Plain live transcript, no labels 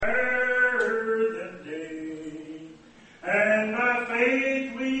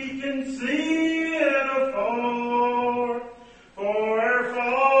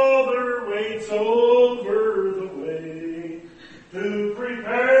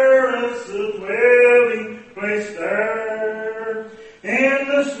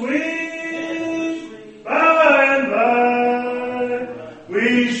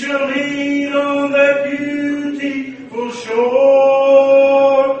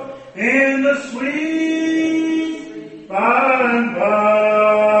the sweet by and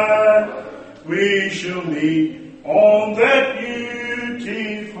by we shall meet on that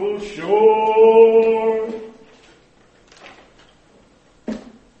beautiful shore.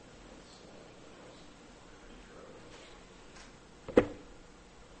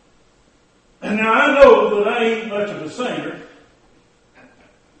 And now I know that I ain't much of a singer.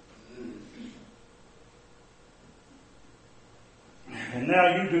 And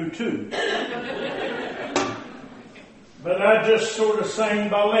now you do too. But I just sort of sang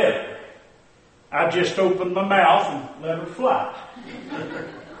by letter. I just opened my mouth and let her fly.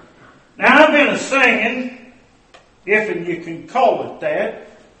 Now I've been singing, if you can call it that,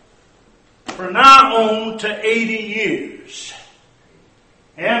 for now on to 80 years.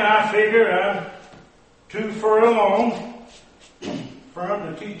 And I figure I'm too far along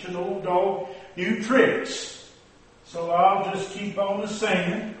from to teach an old dog new tricks. So I'll just keep on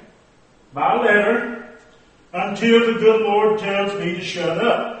singing by letter until the good Lord tells me to shut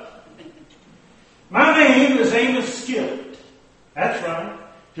up. My name is Amos Skillet. That's right,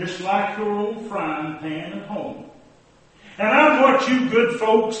 just like your old frying pan at home. And I'm what you good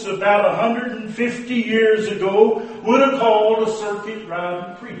folks about 150 years ago would have called a circuit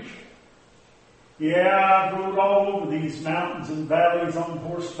riding preacher. Yeah, I rode all over these mountains and valleys on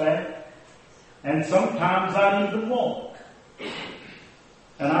horseback. And sometimes I'd even walk.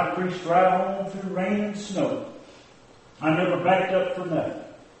 And I preached right on through rain and snow. I never backed up for nothing.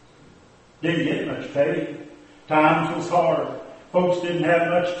 Didn't get much pay. Times was hard. Folks didn't have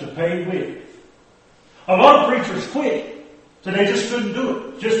much to pay with. A lot of preachers quit. So they just couldn't do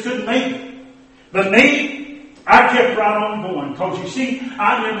it. Just couldn't make it. But me, I kept right on going. Because you see,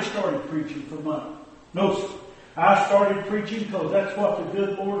 I never started preaching for money. No, sir. I started preaching because that's what the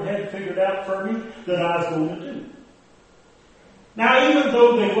good Lord had figured out for me that I was going to do. Now, even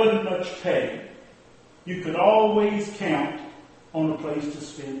though there wasn't much pay, you could always count on a place to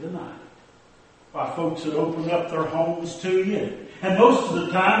spend the night. Why, folks would open up their homes to you. And most of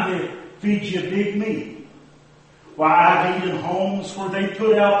the time, they feed you a big meal. Why, I've eaten homes where they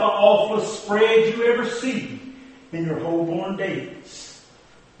put out the awfulest spread you ever seen in your whole born days.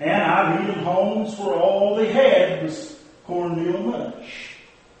 And I've eaten homes where all they had was cornmeal mush.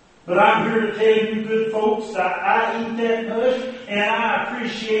 But I'm here to tell you, good folks, I eat that mush, and I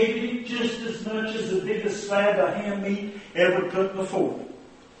appreciate it just as much as the biggest slab of ham meat ever cooked before me.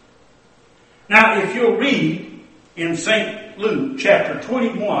 Now, if you'll read in St. Luke chapter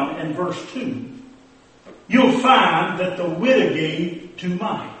 21 and verse 2, you'll find that the widow gave 2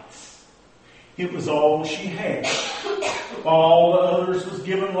 mites. It was all she had. All the others was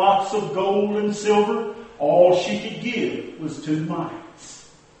given lots of gold and silver. All she could give was 2 mites.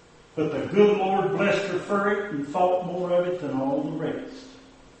 But the good Lord blessed her for it and thought more of it than all the rest.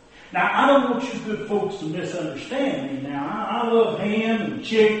 Now, I don't want you good folks to misunderstand me now. I love ham and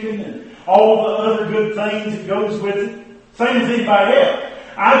chicken and all the other good things that goes with it. Same as anybody else.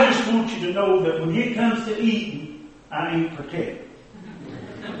 I just want you to know that when it comes to eating, I ain't protected.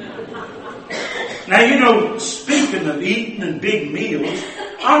 Now, you know, speaking of eating and big meals,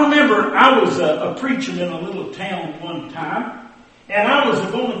 I remember I was preaching in a little town one time, and I was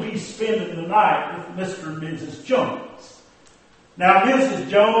going to be spending the night with Mr. and Mrs. Jones. Now, Mrs.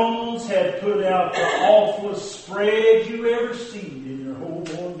 Jones had put out the awfulest spread you ever seen in your whole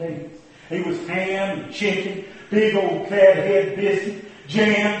born days. It was ham and chicken, big old cat head biscuit,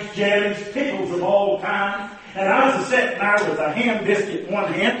 jams, jellies, pickles of all kinds. And I was sitting there with a ham biscuit in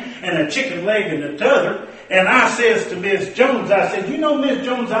one hand and a chicken leg in the other. And I says to Miss Jones, I said, you know, Miss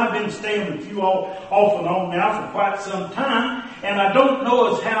Jones, I've been staying with you all off and on now for quite some time. And I don't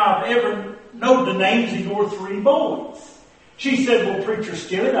know as how I've ever known the names of your 3 boys. She said, well, Preacher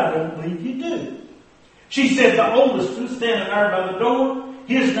Skillet, I don't believe you do. She said, the oldest who's standing there by the door,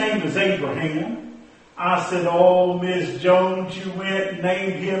 his name is Abraham. I said, oh, Miss Jones, you went and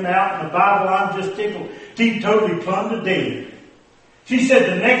named him out in the Bible. I'm just tickled, totally plumb to death. She said,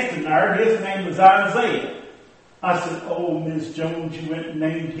 the next in there, his name was Isaiah. I said, oh, Miss Jones, you went and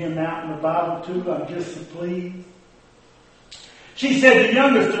named him out in the Bible too. I'm just so pleased. She said, the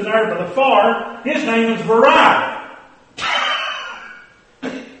youngest in there by the far, his name is Variety.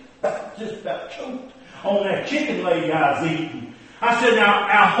 Just about choked on that chicken leg I was eating. I said,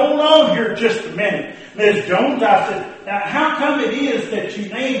 now hold on here just a minute, Miss Jones. I said, now how come it is that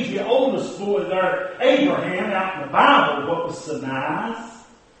you named your oldest boy there, Abraham, out in the Bible, what was so nice?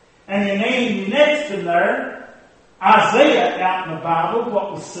 And you named your next in there, Isaiah, out in the Bible,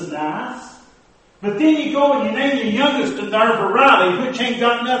 what was so nice? But then you go and you name your youngest in there, Variety, which ain't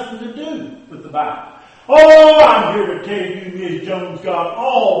got nothing to do with the Bible. Oh, I'm here to tell you Miss Jones got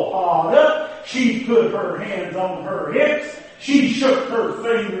all hard up. She put her hands on her hips. She shook her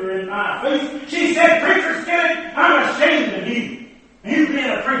finger in my face. She said, "Preacher Skillet, I'm ashamed of you. You've been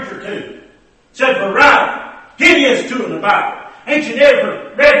a preacher too." Said, "Variety, hideous too in the Bible. Ain't you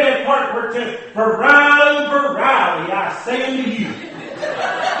never read that part where it says, variety, variety, I say unto you."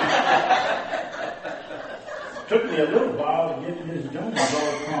 Took me a little while to get Miss Jones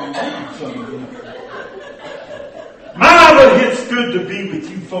all calmed down some. My, but it's good to be with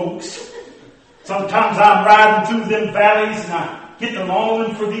you folks. Sometimes I'm riding through them valleys and I get the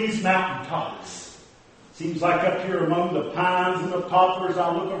longing for these mountain tops. Seems like up here among the pines and the poplars, I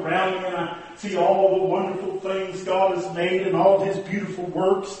look around me and I see all the wonderful things God has made and all His beautiful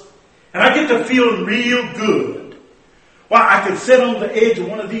works. And I get to feeling real good. Why, I could sit on the edge of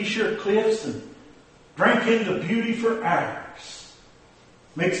one of these sure cliffs and drink in the beauty for hours.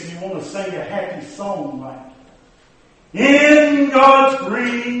 Makes me want to sing a happy song like, "In God's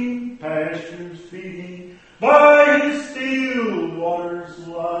green pastures feeding, by His still waters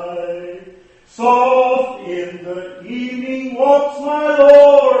lie. Soft in the evening walks my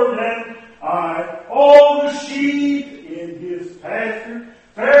Lord, and I, all the sheep in His pasture,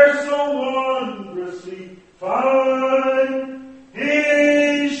 fare so wondrously fine.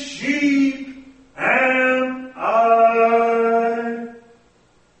 His sheep am I."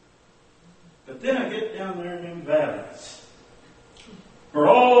 But then I get down there in them valleys, where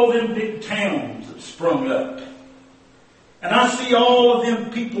all them big towns have sprung up. And I see all of them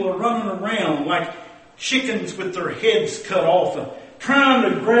people are running around like chickens with their heads cut off and trying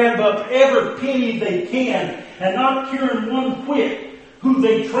to grab up every penny they can and not caring one whit who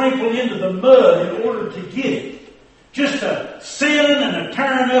they trample into the mud in order to get it. Just a sinning and a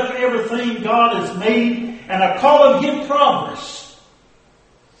tearing up everything God has made and a calling Him progress.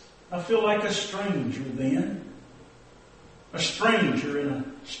 I feel like a stranger then. A stranger in a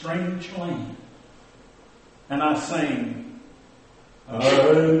strange land. And I sang,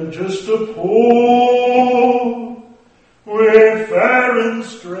 "I'm just a poor, wayfaring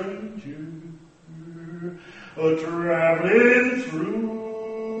stranger, a-traveling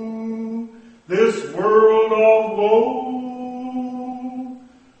through this world of woe.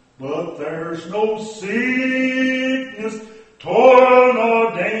 But there's no sickness, toil,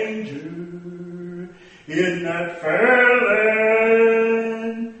 nor danger in that fair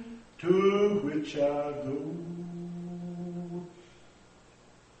land to which I go."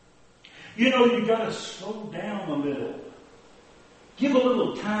 You know, you got to slow down a little. Give a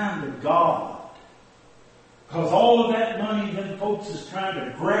little time to God. Because all of that money them folks is trying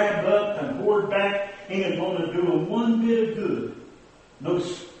to grab up and hoard back ain't going to do them one bit of good. No,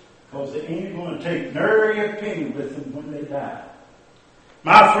 because they ain't going to take nary a penny with them when they die.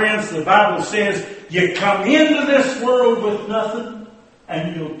 My friends, the Bible says you come into this world with nothing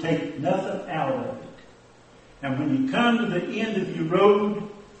and you'll take nothing out of it. And when you come to the end of your road,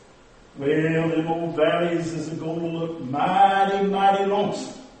 well, them old valleys is going to look mighty, mighty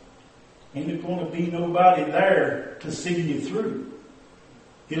lonesome. Ain't it going to be nobody there to see you through.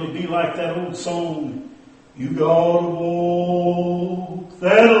 It'll be like that old song, "You gotta walk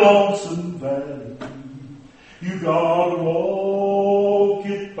that lonesome valley. You gotta walk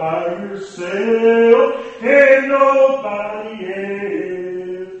it by yourself. Ain't nobody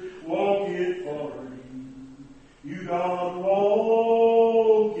else walk it for you. You gotta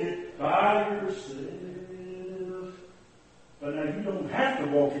walk it by yourself." But now you don't have to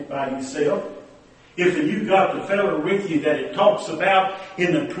walk it by yourself. If you got the fellow with you that it talks about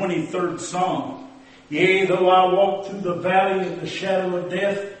in the 23rd Psalm. "Yea, though I walk through the valley of the shadow of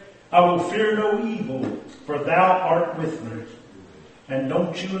death, I will fear no evil, for thou art with me." And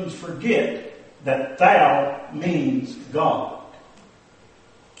don't you forget that thou means God.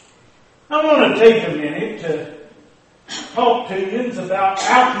 I want to take a minute to talk to you about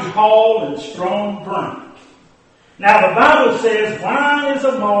alcohol and strong drink. Now the Bible says wine is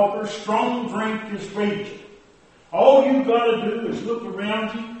a mocker, strong drink is raging. All you got to do is look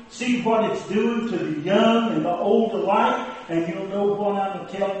around you, see what it's doing to the young and the old alike, and you'll know what I'm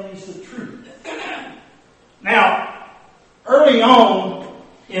telling you is the truth. Now, early on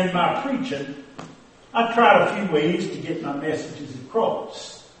in my preaching, I tried a few ways to get my messages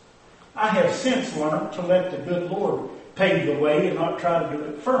across. I have since learned to let the good Lord pave the way and not try to do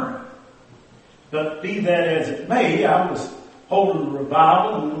it for Him. But be that as it may, I was holding a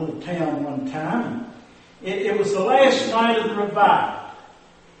revival in a little town one time. It was the last night of the revival.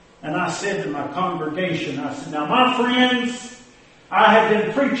 And I said to my congregation, I said, "Now my friends, I have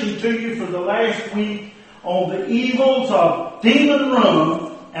been preaching to you for the last week on the evils of demon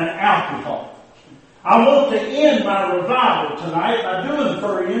rum and alcohol. I want to end my revival tonight by doing,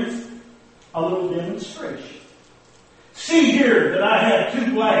 friends, a little demonstration. See here that I have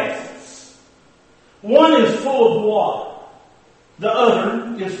two glasses. One is full of water. The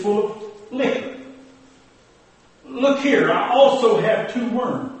other is full of liquor. Look here, I also have two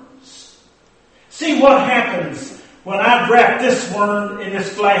worms. See what happens when I drop this worm in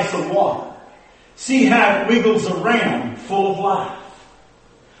this glass of water. See how it wiggles around full of life.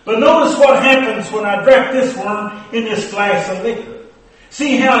 But notice what happens when I drop this worm in this glass of liquor.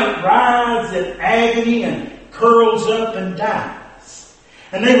 See how it writhes in agony and curls up and dies.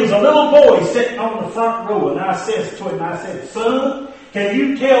 And there was a little boy sitting on the front row, and I says to him, I said, "Son, can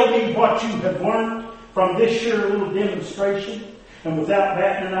you tell me what you have learned from this here little demonstration?" And without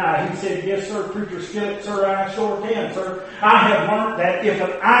batting an eye, he said, "Yes, sir, Preacher Skillet, sir, I sure can, sir. I have learned that if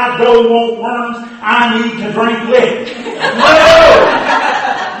an eye don't want worms, I need to drink liquor."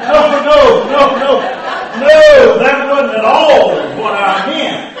 No, that wasn't at all what I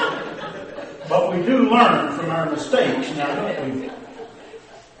meant. But we do learn from our mistakes, now don't we?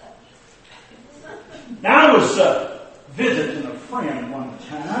 Now I was visiting a friend one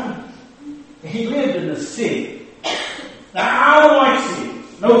time. He lived in the city. Now I don't like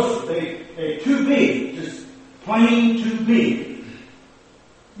cities. No, they're too big, just plain too big.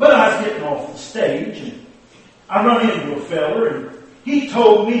 But I was getting off the stage and I run into a feller and he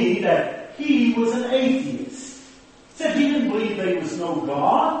told me that he was an atheist. Said he didn't believe there was no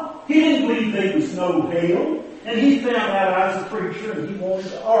God. He didn't believe there was no hell. And he found out I was a preacher and he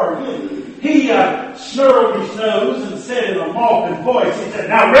wanted to argue. He snarled his nose and said in a mocking voice, he said,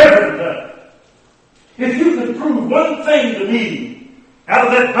 "Now, Reverend, if you could prove one thing to me out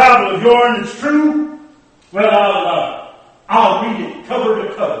of that Bible of yours that's true, well, I'll read it cover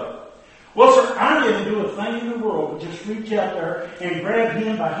to cover." Well, sir, I didn't do a thing in the world but just reach out there and grab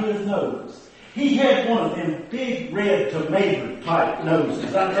him by his nose. He had one of them big red tomato type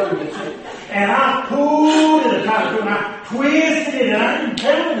noses. I know you see. And I pulled it a time or two, and I twisted it, and I didn't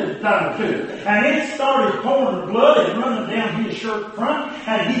tell it a time or two. And it started pouring blood and running down his shirt front,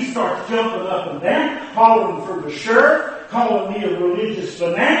 and he starts jumping up and down, hollering for the shirt, calling me a religious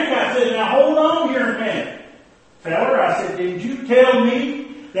fanatic. I said, "Now hold on here a minute. Feller," I said, "did you tell me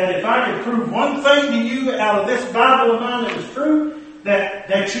that if I could prove one thing to you out of this Bible of mine that was true,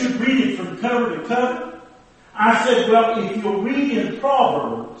 that you'd read it from cover to cover?" I said, "Well, if you'll read in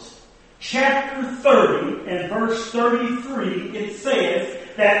Proverbs chapter 30 and verse 33, it says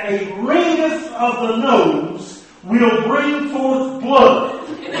that a ringeth of the nose will bring forth blood."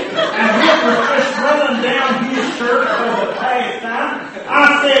 And it was just running down his shirt for the past time.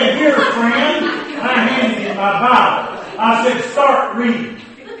 I said, "Here, friend," I handed him my Bible. I said, "Start reading."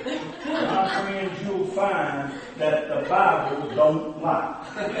 My friends, you'll find that the Bible don't lie.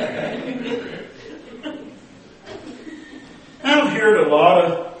 I've heard a lot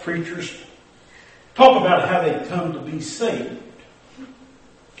of preachers talk about how they come to be saved.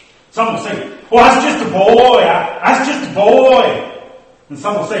 Some will say, "Well, I was just a boy. I was just a boy." And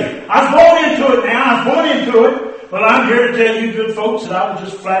some will say, "I was born into it now. I was born into it." Well, I'm here to tell you good folks that I was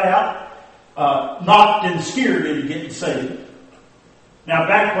just flat out knocked and scared into getting saved. Now,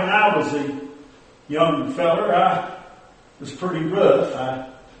 back when I was a young feller, I was pretty rough. I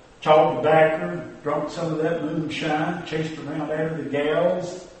chawed tobacco, drunk some of that moonshine, chased around after the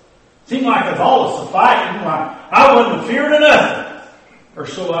gals. Seemed like I was all a fighting. I wasn't afeard of nothing, or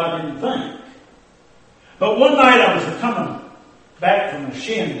so I didn't think. But one night I was coming back from a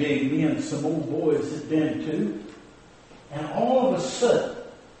shindig me and some old boys had been to, and all of a sudden,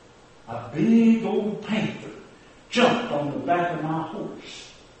 a big old panther jumped on the back of my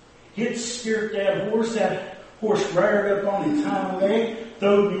horse. It scared that horse. That horse reared up on its hind leg,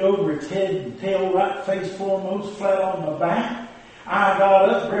 throwed me over its head and tail right face foremost, flat on my back. I got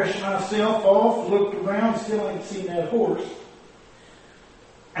up, brushed myself off, looked around, still ain't seen that horse.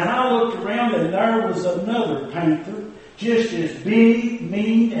 And I looked around and there was another panther, just as big,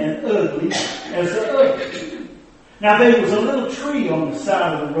 mean, and ugly as the other. Now there was a little tree on the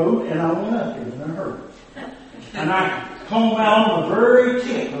side of the road, and I went up it in a hurry. And I came out on the very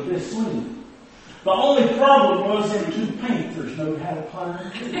tip of this limb. The only problem was them two panthers know how to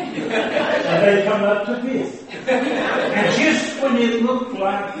climb trees. And they come up to visit. And just when it looked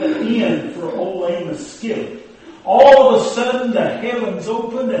like the end for old Amos Skillet, all of a sudden the heavens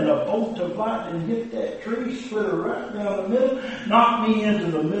opened and a bolt of lightning hit that tree, slid her right down the middle, knocked me into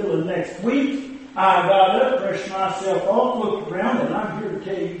the middle of next week. I got up, brushed myself off, looked around, and I'm here to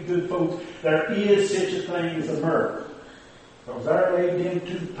tell you good folks, there is such a thing as a murder. Because there lay them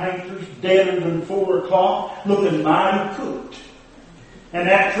two panthers, deader than 4 o'clock, looking mighty cooked. And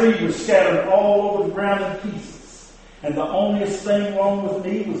that tree was scattered all over the ground in pieces. And the onlyest thing wrong with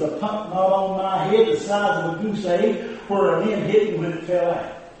me was a pump knot on my head the size of a goose egg where a wind hit me when it fell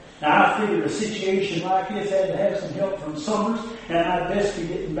out. Now, I figured a situation like this had to have some help from Summers, and I'd best be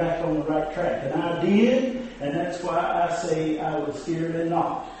getting back on the right track. And I did, and that's why I say I was scared and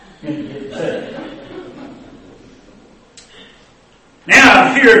not. Now,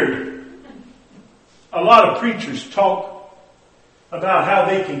 I've heard a lot of preachers talk about how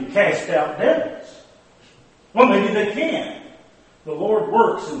they can cast out devils. Well, maybe they can. The Lord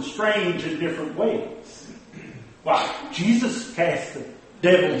works in strange and different ways. Why, Jesus cast the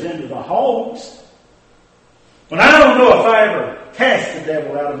devils into the hogs. But I don't know if I ever cast the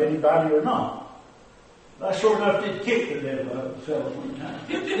devil out of anybody or not. I sure enough did kick the devil out of the fellow one time.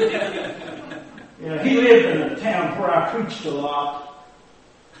 He lived in a town where I preached a lot.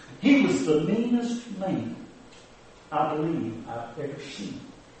 He was the meanest man I believe I've ever seen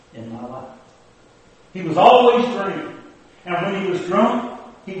in my life. He was always drinking. And when he was drunk,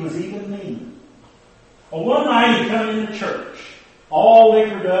 he was even meaner. Well, one night he come into church, all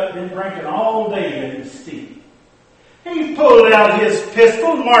liquored up, been drinking all day in his steam. He pulled out his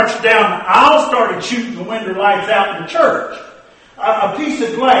pistol, marched down the aisle, started shooting the window lights out in the church. A piece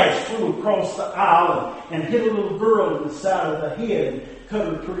of glass flew across the aisle and hit a little girl in the side of the head and cut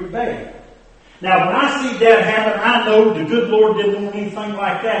her pretty bad. Now, when I see that happen, I know the good Lord didn't want anything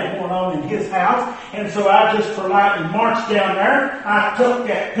like that going on in his house. And so I just politely marched down there. I took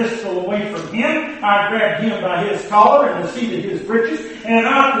that pistol away from him. I grabbed him by his collar and the seat of his breeches. And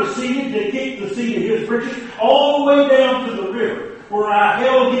I proceeded to kick the seat of his breeches all the way down to the river, where I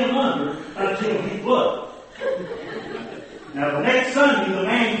held him under until he bled. Now, the next Sunday, the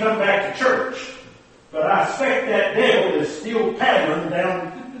man come back to church. But I expect that devil is still paddling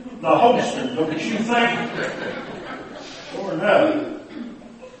down the holster, don't you think? Sure enough.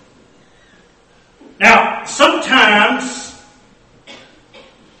 Now, sometimes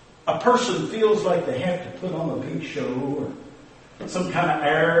a person feels like they have to put on a big show or some kind of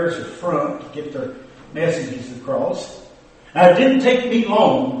airs or front to get their messages across. Now, it didn't take me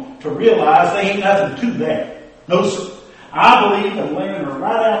long to realize there ain't nothing to that. No, sir. I believe in laying her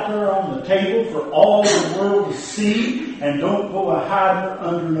right out there on the table for all the world to see, and don't go a hiding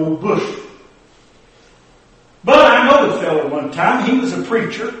under no bushel. But I know the fellow one time, he was a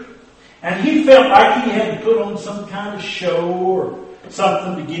preacher, and he felt like he had to put on some kind of show or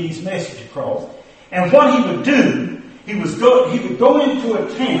something to get his message across. And what he would do, he would go into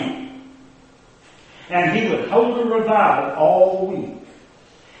a town, and he would hold a revival all week.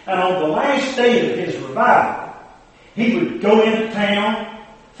 And on the last day of his revival, he would go into town,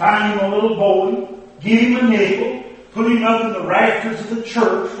 find him a little boy, give him a nickel, put him up in the rafters of the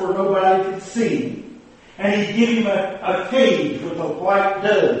church where nobody could see him, and he'd give him a cage with a white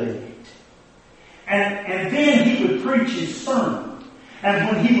dove in it. And then he would preach his sermon.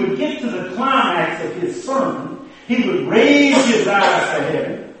 And when he would get to the climax of his sermon, he would raise his eyes to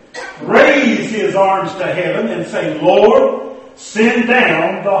heaven, raise his arms to heaven, and say, "Lord, send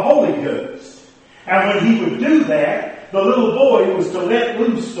down the Holy Ghost." And when he would do that, the little boy was to let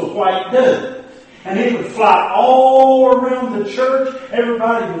loose the white dove. And it would fly all around the church.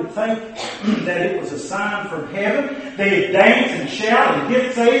 Everybody would think that it was a sign from heaven. They'd dance and shout and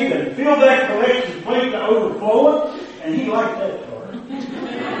get saved and fill that collection plate to overflowing. And he liked that part.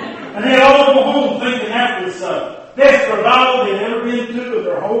 And they'd all go home thinking that was the best revival they'd ever been to in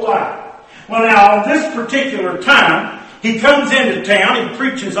their whole life. Well, now, on this particular time, he comes into town, he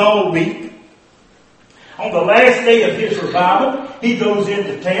preaches all week. On the last day of his revival, he goes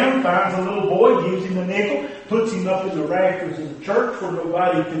into town, finds a little boy, gives him a nickel, puts him up in the rafters of the church where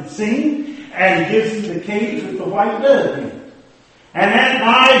nobody can see him, and he gives him the cage with the white dove in it. And that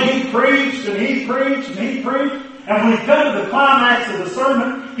night he preached and he preached and he preached. And when he come to the climax of the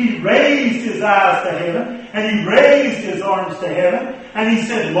sermon, he raised his eyes to heaven and he raised his arms to heaven and he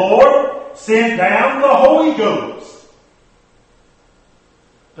said, "Lord, send down the Holy Ghost."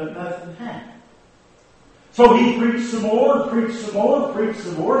 But nothing happened. So he preached some more, preached some more, preached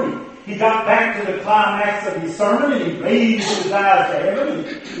some more. He got back to the climax of his sermon and he raised his eyes to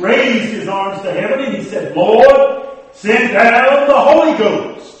heaven, he raised his arms to heaven, and he said, "Lord, send down the Holy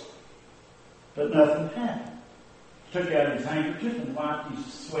Ghost." But nothing happened. He took out his handkerchief and wiped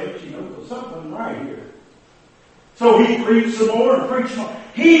his sweat, there's something right here. So he preached some more and preached some more.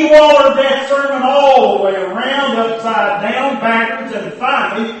 He watered that sermon all the way around, upside down, backwards, and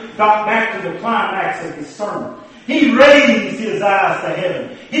finally got back to the climax of his sermon. He raised his eyes to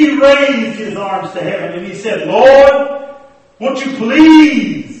heaven. He raised his arms to heaven, and he said, "Lord, won't you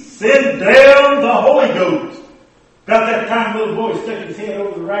please send down the Holy Ghost?" About that time, little boy stuck his head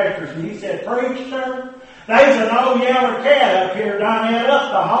over the rafters and he said, "Preach, sir. There's an old yeller cat up here, Donette,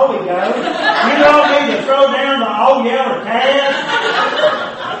 up the Holy Ghost. You want me to throw down the old yeller cat?"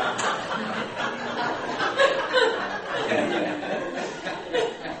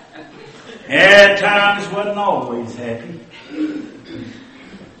 At times wasn't always happy.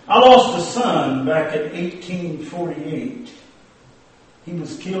 I lost a son back in 1848. He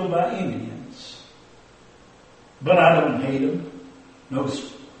was killed by Indians. But I don't hate him. No,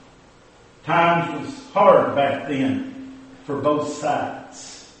 times was hard back then for both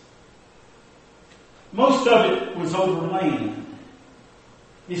sides. Most of it was over land.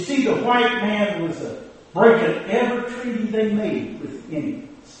 You see, the white man was breaking every treaty they made with Indians.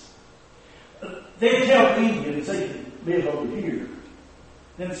 They'd tell Indians they could live over here.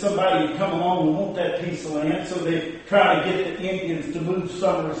 Then somebody would come along and want that piece of land, so they try to get the Indians to move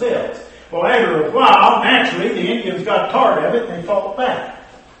somewhere else. Well, after a while, naturally, the Indians got tired of it and they fought back.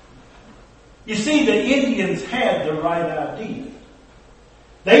 You see, the Indians had the right idea.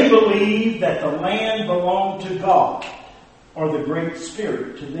 They believed that the land belonged to God, or the Great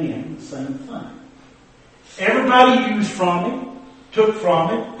Spirit to them, the same thing. Everybody used from it, took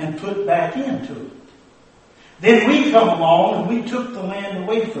from it, and put back into it. Then we come along and we took the land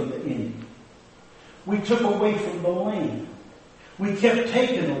away from the Indian. We took away from the land. We kept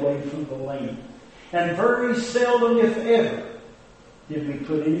taking away from the land. And very seldom, if ever, did we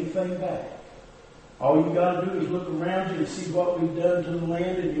put anything back. All you got to do is look around you and see what we've done to the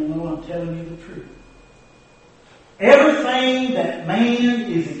land, and you'll know I'm telling you the truth. Everything that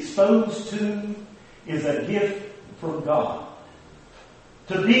man is exposed to is a gift from God.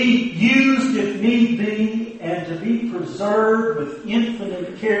 To be used if need be, and to be preserved with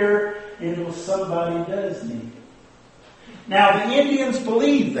infinite care until somebody does need it. Now, the Indians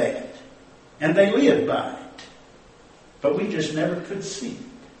believed that, and they lived by it. But we just never could see it.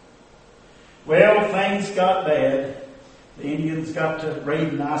 Well, things got bad. The Indians got to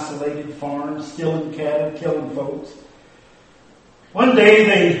raiding isolated farms, stealing cattle, killing folks. One day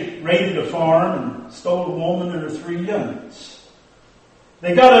they raided a farm and stole a woman and her 3 young'uns.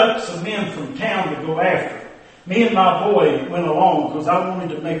 They got up some men from town to go after her. Me and my boy went along because I wanted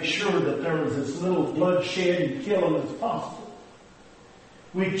to make sure that there was as little bloodshed and killing as possible.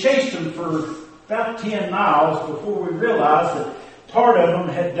 We chased them for about 10 miles before we realized that part of them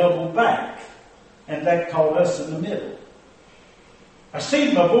had doubled back, and that caught us in the middle. I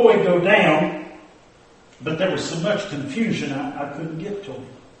seen my boy go down, but there was so much confusion I couldn't get to him.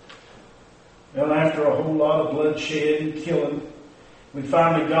 Well, after a whole lot of bloodshed and killing, we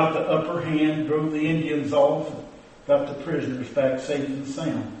finally got the upper hand, drove the Indians off, and got the prisoners back safe and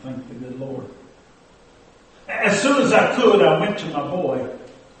sound. Thank the good Lord. As soon as I could, I went to my boy.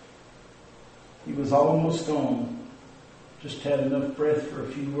 He was almost gone. Just had enough breath for a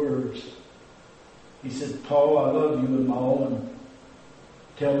few words. He said, "Paul, I love you and all, and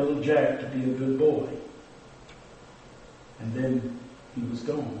tell little Jack to be a good boy." And then he was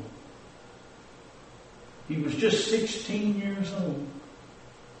gone. He was just 16 years old.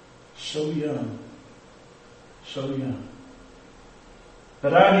 So young. So young.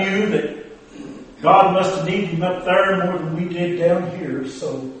 But I knew that God must have needed him up there more than we did down here,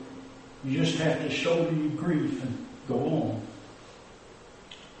 so you just have to shoulder your grief and go on.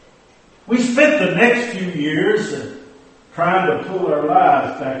 We spent the next few years trying to pull our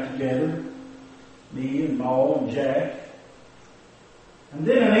lives back together, me and Maul and Jack. And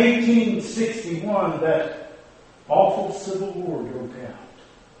then in 1861, that awful Civil War broke out.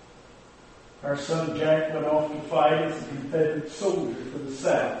 Our son Jack went off to fight as a Confederate soldier for the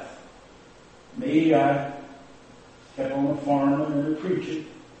South. Me, I kept on farming and preaching.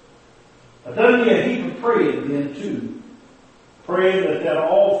 I done me a heap of praying then too. Praying that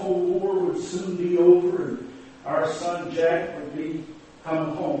awful war would soon be over and our son Jack would be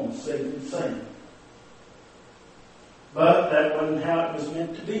coming home safe and sane. But that wasn't how it was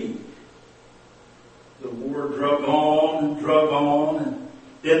meant to be. The war drug on, and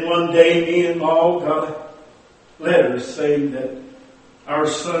then one day me and Ma got a letter saying that our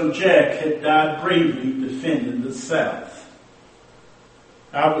son Jack had died bravely defending the South.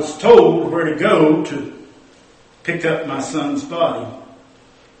 I was told where to go to pick up my son's body.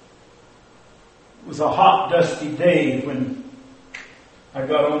 It was a hot, dusty day when I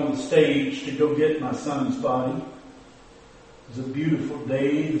got on the stage to go get my son's body. It was a beautiful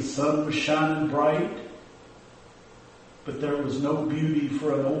day. The sun was shining bright. But there was no beauty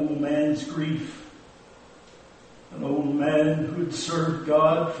for an old man's grief. An old man who had served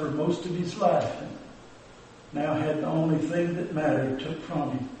God for most of his life and now had the only thing that mattered took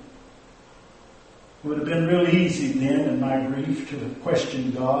from him. It would have been real easy then in my grief to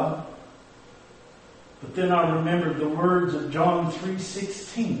question God. But then I remembered the words of John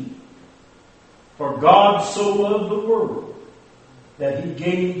 3:16. For God so loved the world that He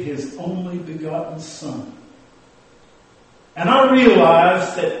gave His only begotten Son. And I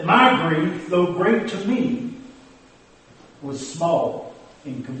realized that my grief, though great to me, was small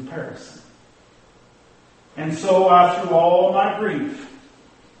in comparison. And so I threw all my grief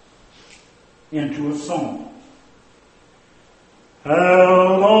into a song.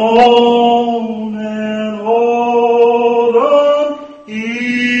 How long an autumn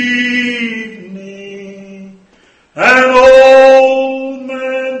evening, an old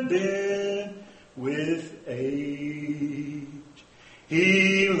man bent with age,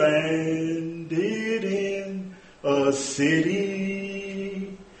 he landed in a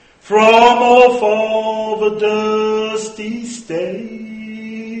city from off of a dusty stage.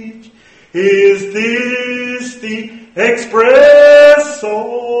 Is this the express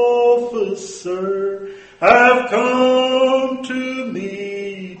officer? I've come to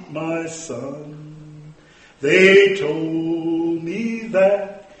meet my son. They told me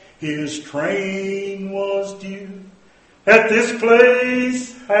that his train was due at this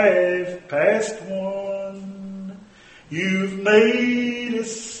place 1:30. You've made a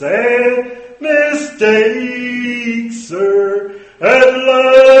sad mistake, sir. I'd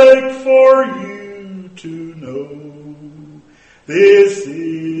like for you to know this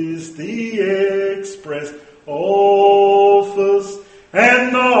is the express office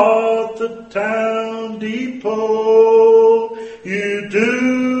and not the town depot. You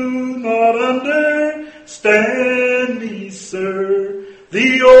do not understand me, sir,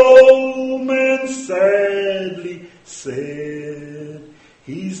 the old man sadly said.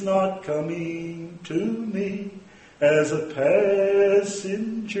 He's not coming to me as a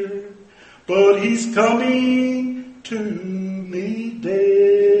passenger, but he's coming to me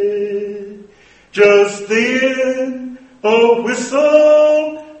dead. Just then a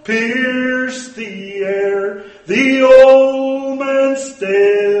whistle pierced the air. The old man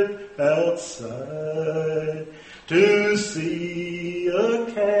stepped outside to see a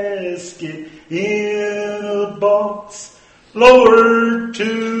casket in a box lowered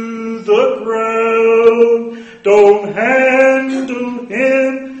to the ground. Don't handle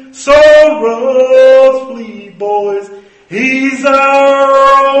him so roughly, boys. He's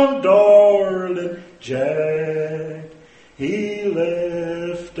our own darling Jack. He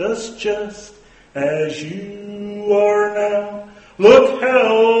left us just as you are now. Look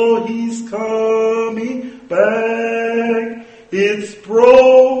how he's coming back. It's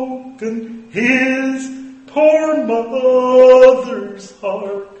broken his poor mother's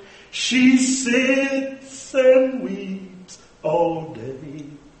heart. She sits and weeps all day.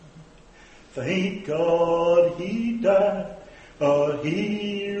 Thank God he died a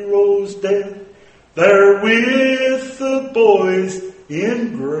hero's death there with the boys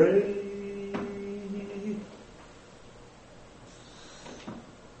in gray.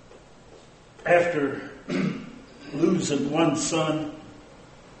 After losing one son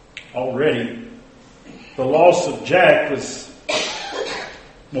already, the loss of Jack was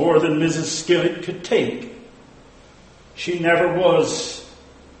more than Mrs. Skillett could take. She never was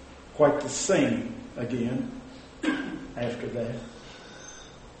quite the same again after that.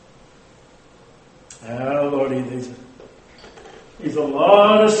 Ah, Lordy, there's a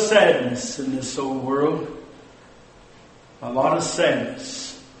lot of sadness in this old world. A lot of sadness.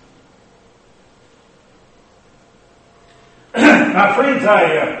 My friends,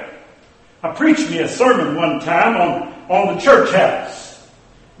 I preached me a sermon one time on the church house.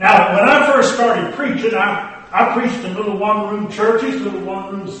 Now, when I first started preaching, I preached in little one-room churches, little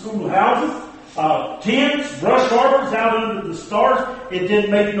one-room schoolhouses, tents, brush arbors out under the stars. It didn't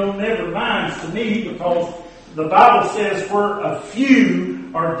make no never minds to me because the Bible says, where a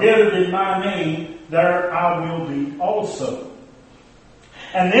few are gathered in my name, there I will be also.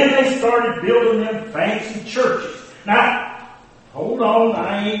 And then they started building them fancy churches. Now, hold on,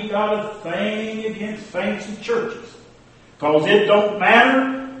 I ain't got a thing against fancy churches. Because it don't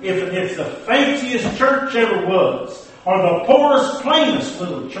matter if it's the fanciest church ever was, or the poorest, plainest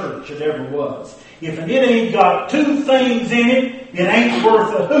little church it ever was. If it ain't got two things in it, it ain't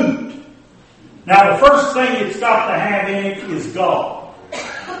worth a hoot. Now the first thing it's got to have in it is God.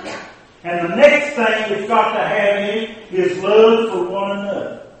 And the next thing it's got to have in it is love for one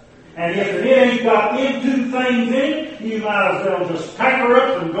another. And if it ain't got them two things in it, you might as well just pack her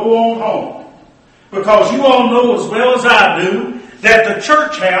up and go on home. Because you all know as well as I do that the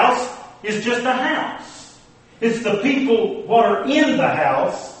church house is just a house. It's the people what are in the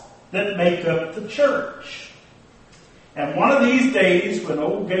house that make up the church. And one of these days, when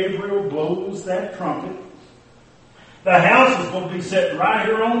old Gabriel blows that trumpet, the house is going to be sitting right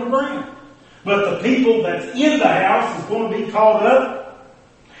here on the ground. But the people that's in the house is going to be caught up.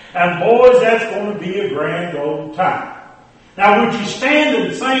 And boys, that's going to be a grand old time. Now, would you stand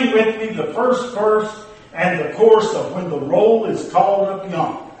and sing with me the first verse and the chorus of When the Roll is Called Up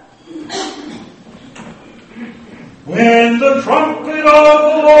Yonder? When the trumpet of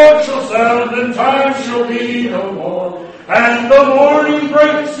the Lord shall sound, and time shall be no more, and the morning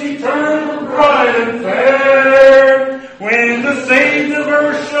breaks eternal, bright and fair, when the saints of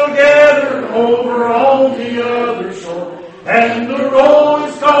earth shall gather over on the other shore, and the roll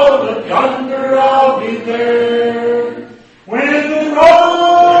is called up yonder, I'll be there. When the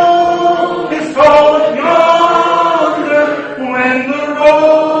roll is called up yonder, when the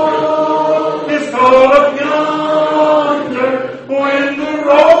roll is called up yonder, when the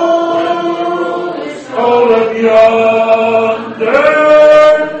roll is called up yonder,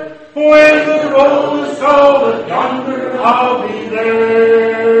 when the roll is called up yonder, I'll be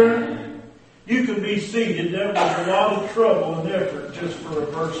there. You can be seated. There was a lot of trouble and effort just for a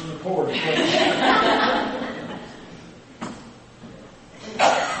verse and a chorus.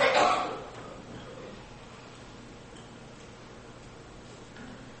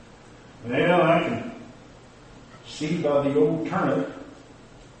 Well, I can see by the old turnip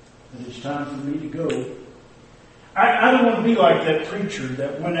that it's time for me to go. I don't want to be like that preacher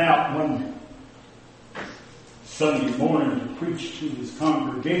that went out one Sunday morning to preach to his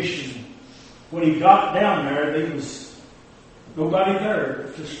congregation. When he got down there was nobody there,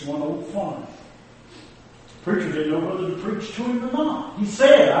 just one old farmer. The preacher didn't know whether to preach to him or not. He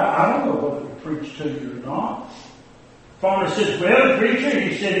said, I don't know whether to preach to you or not. Farmer said, well, preacher,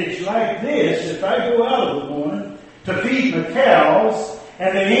 he said, it's like this. If I go out of the morning to feed my cows,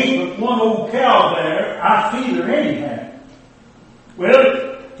 and there ain't but one old cow there, I feed her anyhow. Well,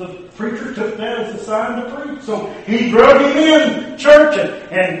 the preacher took that as a sign to preach. So he drug him in church,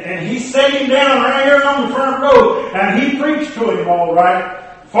 and he set him down right here on the front row, and he preached to him all right.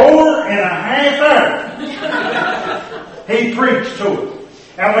 4.5 hours. He preached to him.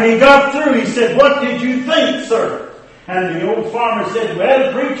 And when he got through, he said, what did you think, sir? And the old farmer said,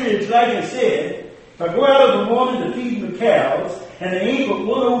 well, preacher, it's like I said. If I go out of the morning to feed my cows, and there ain't but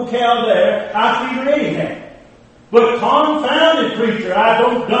one old cow there, I feed her anyhow. But confounded, preacher, I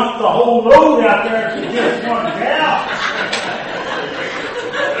don't dump the whole load out there for just one cow.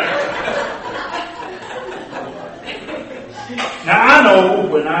 Now, I know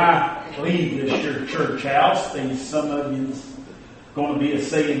when I leave this here church house, some of you's going to be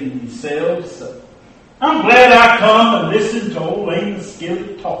saying to yourselves, I'm glad I come and listen to old Amos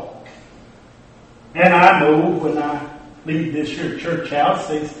Skillet talk. And I know when I leave this here church house,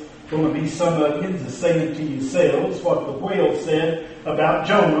 there's going to be some of you saying to yourselves what the whale said about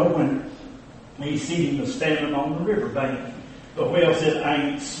Jonah when he seen him standing on the riverbank. The whale said, I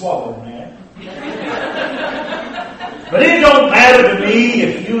ain't swallowing that. But it don't matter to me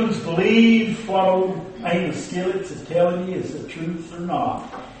if you believe what old Amos Skillet is telling you is the truth or not.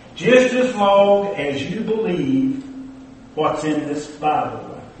 Just as long as you believe what's in this Bible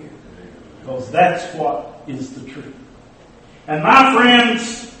right here. Because that's what is the truth. And my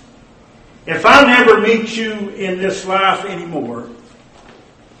friends, if I never meet you in this life anymore,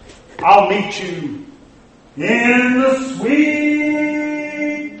 I'll meet you in the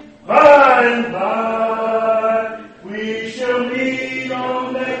sweet by and by. We shall meet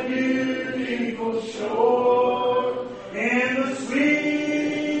on that beautiful shore.